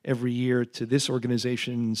every year to this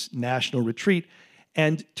organization's national retreat.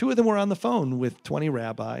 And 2 of them were on the phone with 20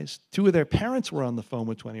 rabbis. 2 of their parents were on the phone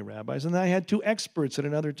with 20 rabbis. And then I had 2 experts at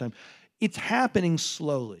another time. It's happening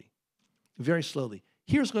slowly, very slowly.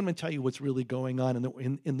 Here's what I'm going to tell you what's really going on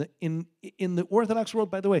in the Orthodox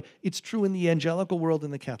world. By the way, it's true in the evangelical world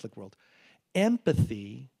and the Catholic world.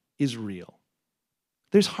 Empathy is real.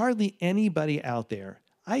 There's hardly anybody out there.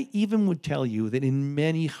 I even would tell you that in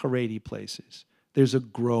many Haredi places, there's a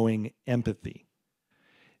growing empathy.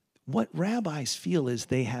 What rabbis feel is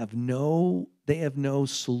they have no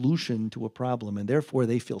solution to a problem, and therefore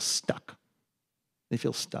they feel stuck. They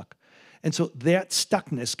feel stuck. And so that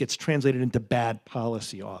stuckness gets translated into bad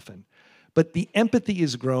policy often. But the empathy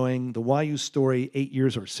is growing. The YU story 8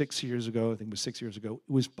 years or 6 years ago, I think it was 6 years ago,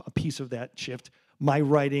 it was a piece of that shift. My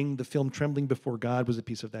writing, the film Trembling Before God, was a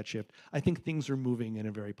piece of that shift. I think things are moving in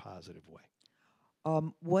a very positive way.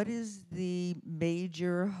 What is the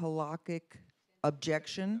major halakhic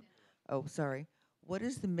objection? Oh, sorry. What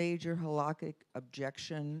is the major halakhic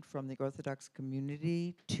objection from the Orthodox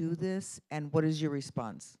community to this, and what is your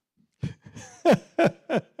response?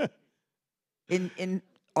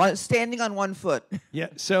 Standing on one foot. Yeah,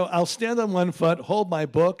 so I'll stand on one foot, hold my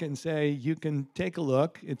book, and say, you can take a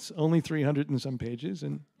look. It's only 300 and some pages.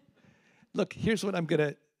 And look, here's what I'm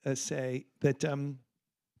going to say, that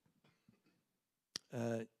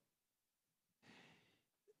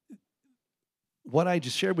what I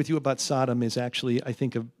just shared with you about Sodom is actually, I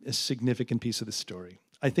think, a significant piece of the story.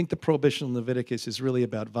 I think the prohibition in Leviticus is really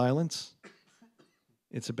about violence.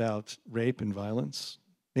 It's about rape and violence,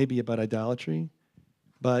 maybe about idolatry,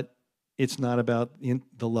 but it's not about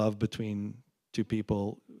the love between 2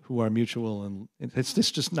 people who are mutual, and it's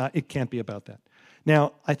just not, it can't be about that.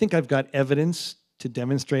 Now, I think I've got evidence to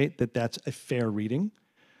demonstrate that that's a fair reading,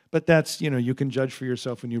 but that's, you can judge for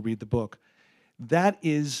yourself when you read the book. That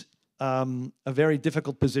is a very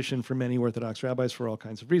difficult position for many Orthodox rabbis for all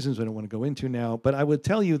kinds of reasons I don't want to go into now, but I would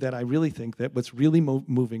tell you that I really think that what's really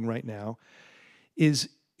moving right now is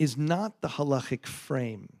not the halachic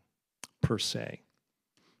frame per se.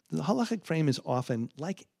 The halachic frame is often,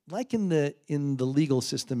 like in the legal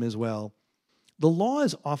system as well, the law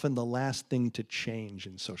is often the last thing to change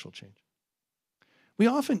in social change. We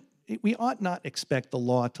ought not expect the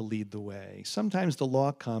law to lead the way. Sometimes the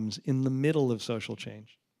law comes in the middle of social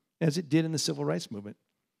change, as it did in the civil rights movement.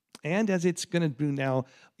 And as it's going to do now,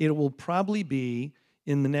 it will probably be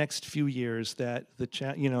in the next few years that the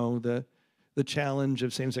challenge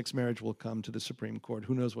of same-sex marriage will come to the Supreme Court.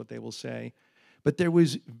 Who knows what they will say? But there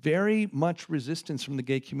was very much resistance from the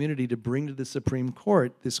gay community to bring to the Supreme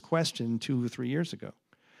Court this question 2 or 3 years ago.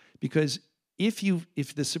 Because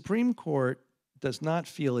if the Supreme Court does not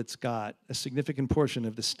feel it's got a significant portion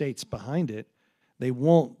of the states behind it, they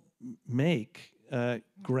won't make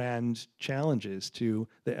grand challenges to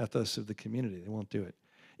the ethos of the community. They won't do it,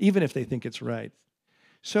 even if they think it's right.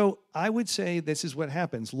 So I would say this is what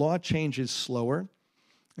happens. Law changes slower.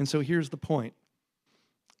 And so here's the point.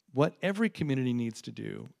 What every community needs to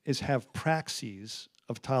do is have praxes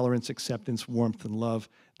of tolerance, acceptance, warmth, and love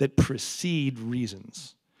that precede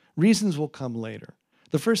reasons. Reasons will come later.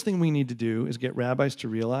 The first thing we need to do is get rabbis to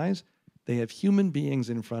realize they have human beings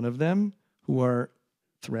in front of them who are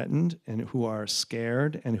threatened and who are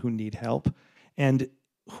scared and who need help and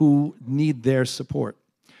who need their support.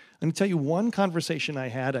 I'm going to tell you one conversation I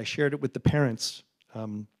had. I shared it with the parents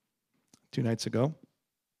 2 nights ago.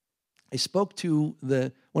 I spoke to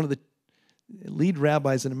one of the lead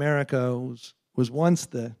rabbis in America who was once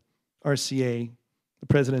the RCA, the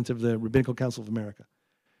president of the Rabbinical Council of America.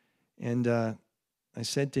 And I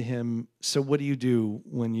said to him, so what do you do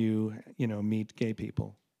when you meet gay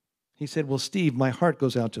people? He said, well, Steve, my heart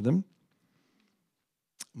goes out to them,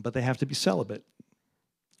 but they have to be celibate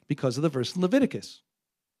because of the verse in Leviticus.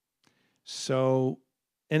 So,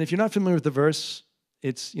 and if you're not familiar with the verse,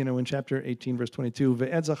 it's, in chapter 18, verse 22,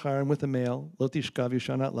 Ve'ed zachar, and with a male, lo tishkav, you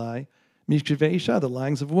shall not lie, mishkevei isha, the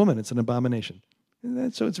lyings of a woman, it's an abomination.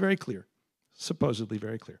 So it's very clear, supposedly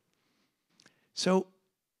very clear. So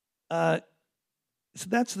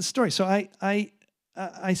that's the story. So I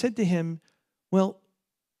said to him, well,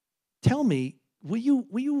 tell me, will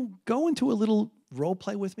you go into a little role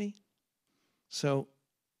play with me? So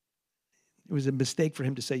it was a mistake for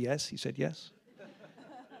him to say yes. He said yes.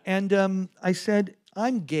 And I said,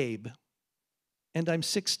 I'm Gabe, and I'm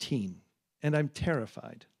 16, and I'm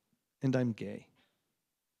terrified, and I'm gay.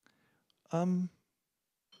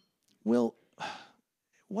 Well,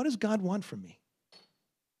 what does God want from me?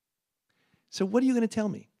 So what are you going to tell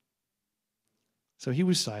me? So he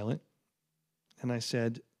was silent, and I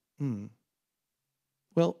said,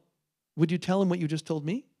 well, would you tell him what you just told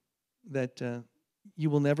me? That you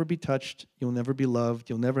will never be touched, you'll never be loved,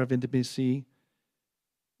 you'll never have intimacy.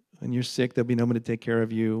 When you're sick, there'll be no one to take care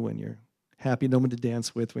of you. When you're happy, no one to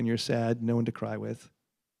dance with. When you're sad, no one to cry with.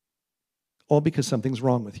 All because something's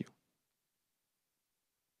wrong with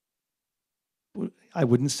you. I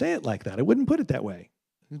wouldn't say it like that. I wouldn't put it that way.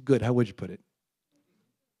 Good, how would you put it?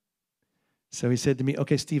 So he said to me,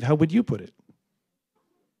 okay, Steve, how would you put it?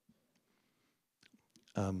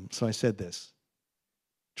 So I said this.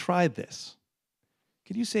 Try this.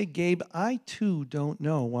 Could you say, Gabe, I too don't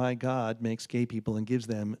know why God makes gay people and gives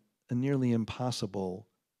them a nearly impossible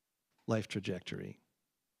life trajectory.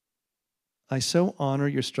 I so honor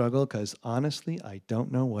your struggle because honestly, I don't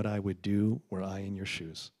know what I would do were I in your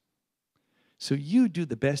shoes. So you do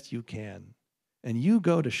the best you can, and you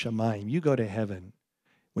go to Shamayim, you go to heaven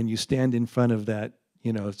when you stand in front of that,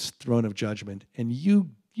 throne of judgment, and you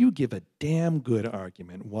give a damn good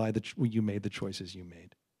argument why you made the choices you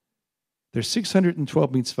made. There's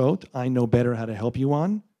 612 mitzvot I know better how to help you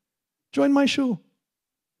on. Join my shul.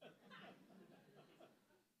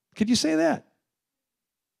 Could you say that?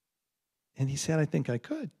 And he said, I think I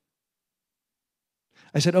could.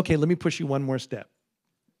 I said, okay, let me push you one more step.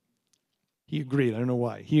 He agreed. I don't know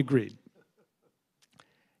why. He agreed.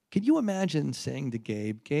 Could you imagine saying to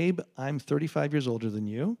Gabe, I'm 35 years older than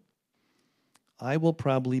you. I will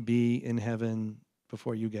probably be in heaven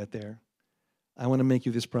before you get there. I want to make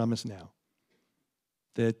you this promise now.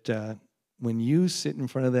 That when you stand in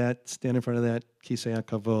front of that Kisei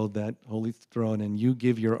HaKavod, that holy throne, and you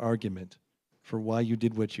give your argument for why you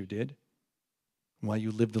did what you did, why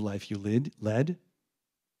you lived the life you led,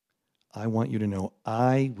 I want you to know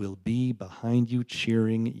I will be behind you,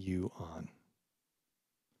 cheering you on.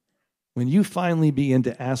 When you finally begin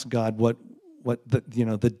to ask God what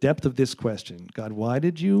the depth of this question, God, why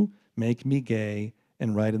did you make me gay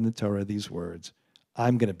and write in the Torah these words?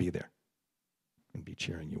 I'm going to be there and be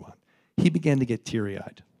cheering you on. He began to get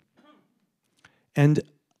teary-eyed. And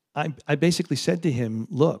I basically said to him,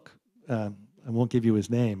 look, I won't give you his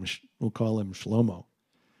name. We'll call him Shlomo.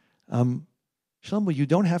 Shlomo, you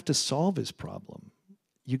don't have to solve his problem.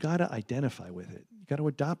 You got to identify with it. You got to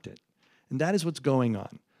adopt it. And that is what's going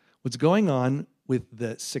on. What's going on with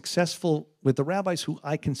the rabbis who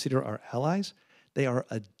I consider our allies, they are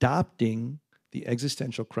adopting the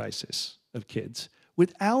existential crisis of kids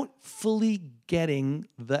without fully getting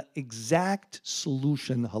the exact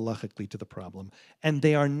solution halachically to the problem. And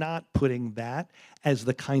they are not putting that as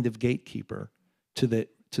the kind of gatekeeper to the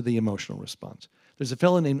emotional response. There's a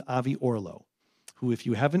fellow named Avi Orlo, who, if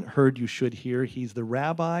you haven't heard, you should hear. He's the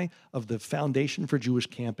rabbi of the Foundation for Jewish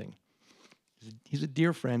Camping. He's a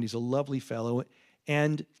dear friend. He's a lovely fellow.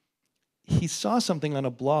 And he saw something on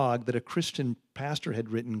a blog that a Christian pastor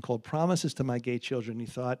had written called Promises to My Gay Children. He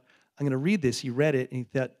thought, I'm going to read this. He read it, and he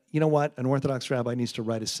thought, you know what? An Orthodox rabbi needs to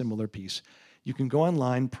write a similar piece. You can go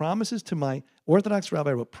online. Orthodox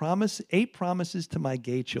rabbi wrote 8 promises to my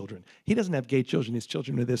gay children. He doesn't have gay children. His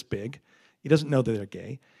children are this big. He doesn't know that they're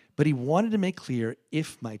gay. But he wanted to make clear,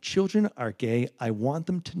 if my children are gay, I want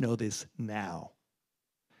them to know this now.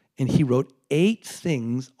 And he wrote 8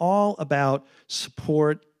 things, all about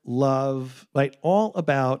support, love, right? All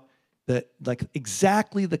about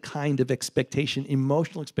exactly the kind of expectation,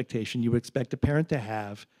 emotional expectation you would expect a parent to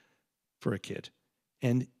have for a kid.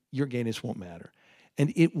 And your gayness won't matter.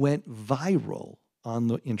 And it went viral on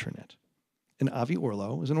the internet. And Avi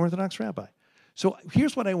Orlo is an Orthodox rabbi. So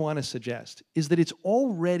here's what I want to suggest, is that it's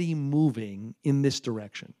already moving in this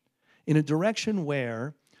direction, in a direction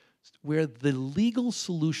where the legal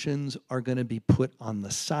solutions are going to be put on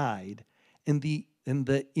the side, and the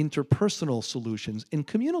interpersonal solutions and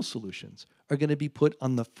communal solutions are going to be put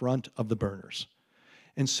on the front of the burners.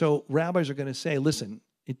 And so rabbis are going to say, listen,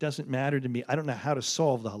 it doesn't matter to me. I don't know how to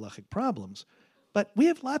solve the halachic problems, but we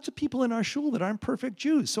have lots of people in our shul that aren't perfect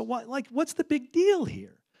Jews. So what's the big deal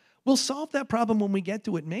here? We'll solve that problem when we get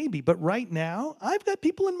to it, maybe. But right now, I've got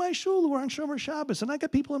people in my shul who are on Shomer Shabbos, and I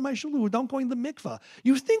got people in my shul who don't go in the mikvah.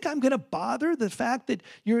 You think I'm going to bother the fact that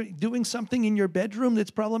you're doing something in your bedroom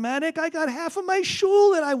that's problematic? I got half of my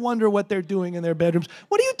shul that I wonder what they're doing in their bedrooms.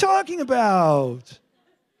 What are you talking about?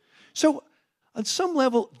 So on some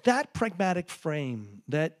level, that pragmatic frame,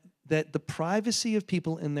 that the privacy of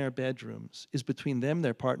people in their bedrooms is between them,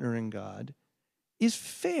 their partner, and God, is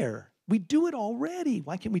fair. We do it already.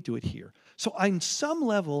 Why can't we do it here? So on some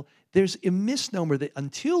level, there's a misnomer that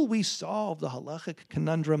until we solve the halachic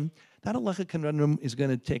conundrum, that halachic conundrum is going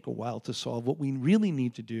to take a while to solve. What we really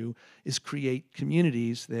need to do is create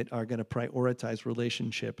communities that are going to prioritize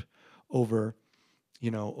relationship over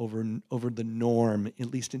the norm, at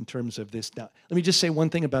least in terms of this. Now, let me just say one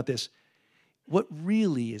thing about this. What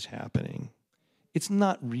really is happening, it's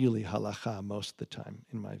not really halacha most of the time,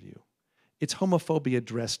 in my view. It's homophobia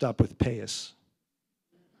dressed up with payas.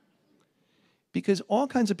 Because all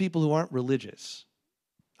kinds of people who aren't religious,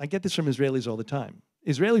 I get this from Israelis all the time.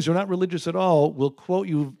 Israelis who are not religious at all will quote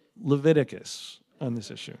you Leviticus on this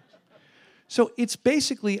issue. So it's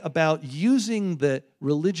basically about using the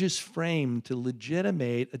religious frame to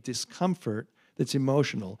legitimate a discomfort that's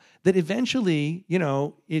emotional, that eventually,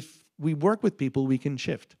 if we work with people, we can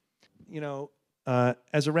shift.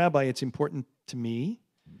 As a rabbi, it's important to me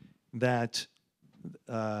that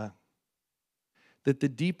the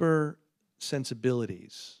deeper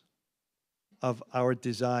sensibilities of our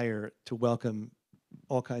desire to welcome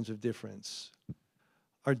all kinds of difference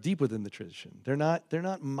are deep within the tradition. They're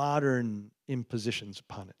not modern impositions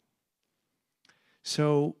upon it.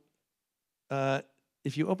 So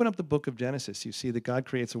if you open up the book of Genesis, you see that God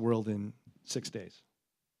creates a world in 6 days.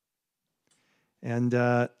 And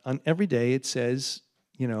on every day it says,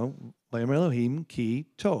 Vayomer Elohim ki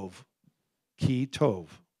tov. Ki tov.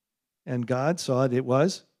 And God saw it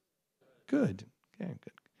was good. Okay,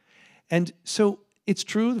 good. And so it's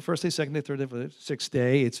true, the first day, second day, third day, fourth day, sixth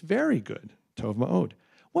day, it's very good. Tov ma'od.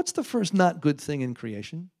 What's the first not good thing in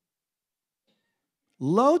creation?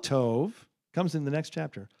 Lo tov, comes in the next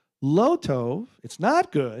chapter. Lo tov, it's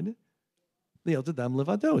not good. Li'ot adam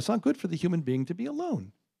levado. It's not good for the human being to be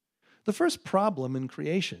alone. The first problem in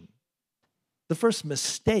creation, the first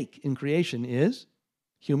mistake in creation is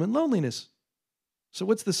human loneliness. So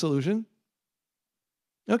what's the solution?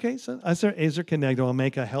 Okay, so Ezer Kenegdo, I'll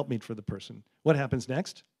make a helpmeet for the person. What happens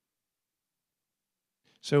next?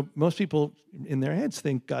 So most people in their heads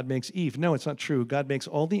think God makes Eve. No, it's not true. God makes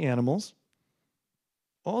all the animals,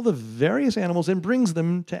 all the various animals, and brings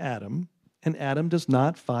them to Adam, and Adam does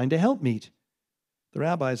not find a helpmeet. The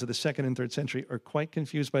rabbis of the 2nd and 3rd century are quite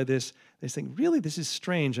confused by this. They think, really, this is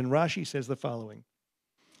strange. And Rashi says the following.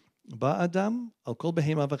 Ba'adam al kol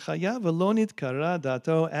behema v'chaya v'lo nitkara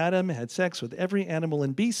dato. Adam had sex with every animal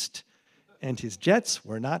and beast, and his jets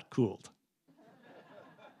were not cooled.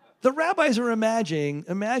 The rabbis are imagining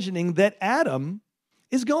that Adam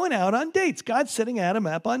is going out on dates. God's setting Adam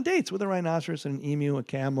up on dates with a rhinoceros and an emu, a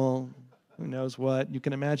camel, who knows what. You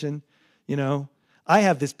can imagine, I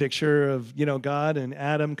have this picture of, God and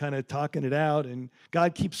Adam kind of talking it out, and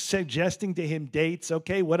God keeps suggesting to him dates.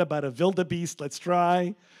 Okay, what about a wildebeest? Let's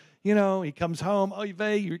try. He comes home. Oh,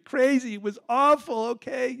 you're crazy. It was awful.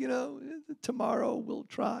 Okay, tomorrow we'll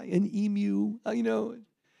try an emu.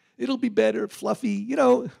 It'll be better, fluffy.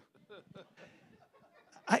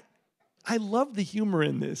 I love the humor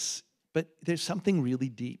in this, but there's something really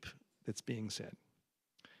deep that's being said.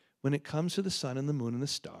 When it comes to the sun and the moon and the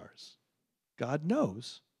stars, God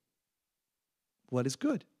knows what is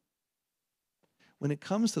good. When it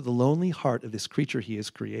comes to the lonely heart of this creature he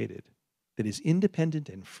has created, that is independent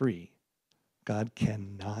and free, God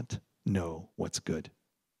cannot know what's good.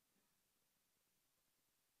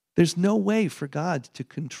 There's no way for God to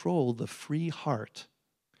control the free heart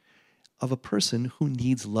of a person who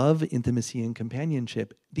needs love, intimacy, and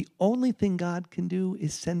companionship. The only thing God can do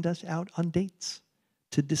is send us out on dates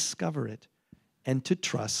to discover it and to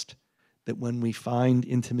trust that when we find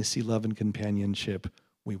intimacy, love, and companionship,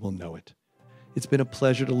 we will know it. It's been a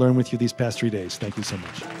pleasure to learn with you these past 3 days. Thank you so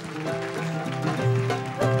much.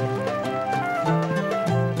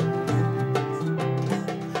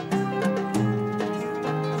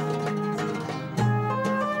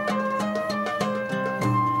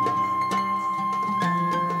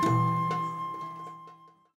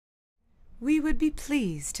 We would be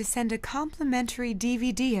pleased to send a complimentary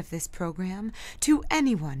DVD of this program to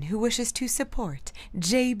anyone who wishes to support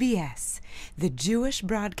JBS, the Jewish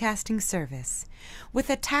Broadcasting Service, with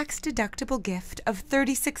a tax-deductible gift of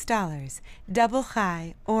 $36, double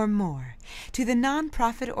chai or more, to the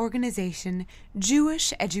nonprofit organization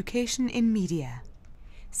Jewish Education in Media.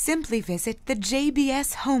 Simply visit the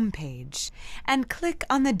JBS homepage and click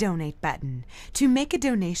on the Donate button to make a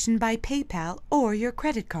donation by PayPal or your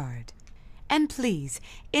credit card. And please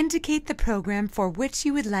indicate the program for which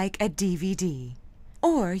you would like a DVD.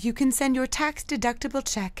 Or you can send your tax-deductible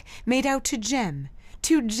check made out to Jem,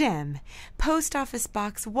 Post Office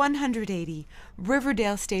Box 180,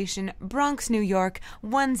 Riverdale Station, Bronx, New York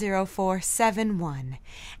 10471.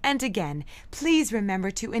 And again, please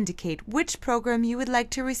remember to indicate which program you would like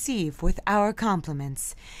to receive with our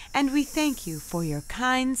compliments. And we thank you for your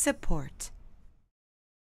kind support.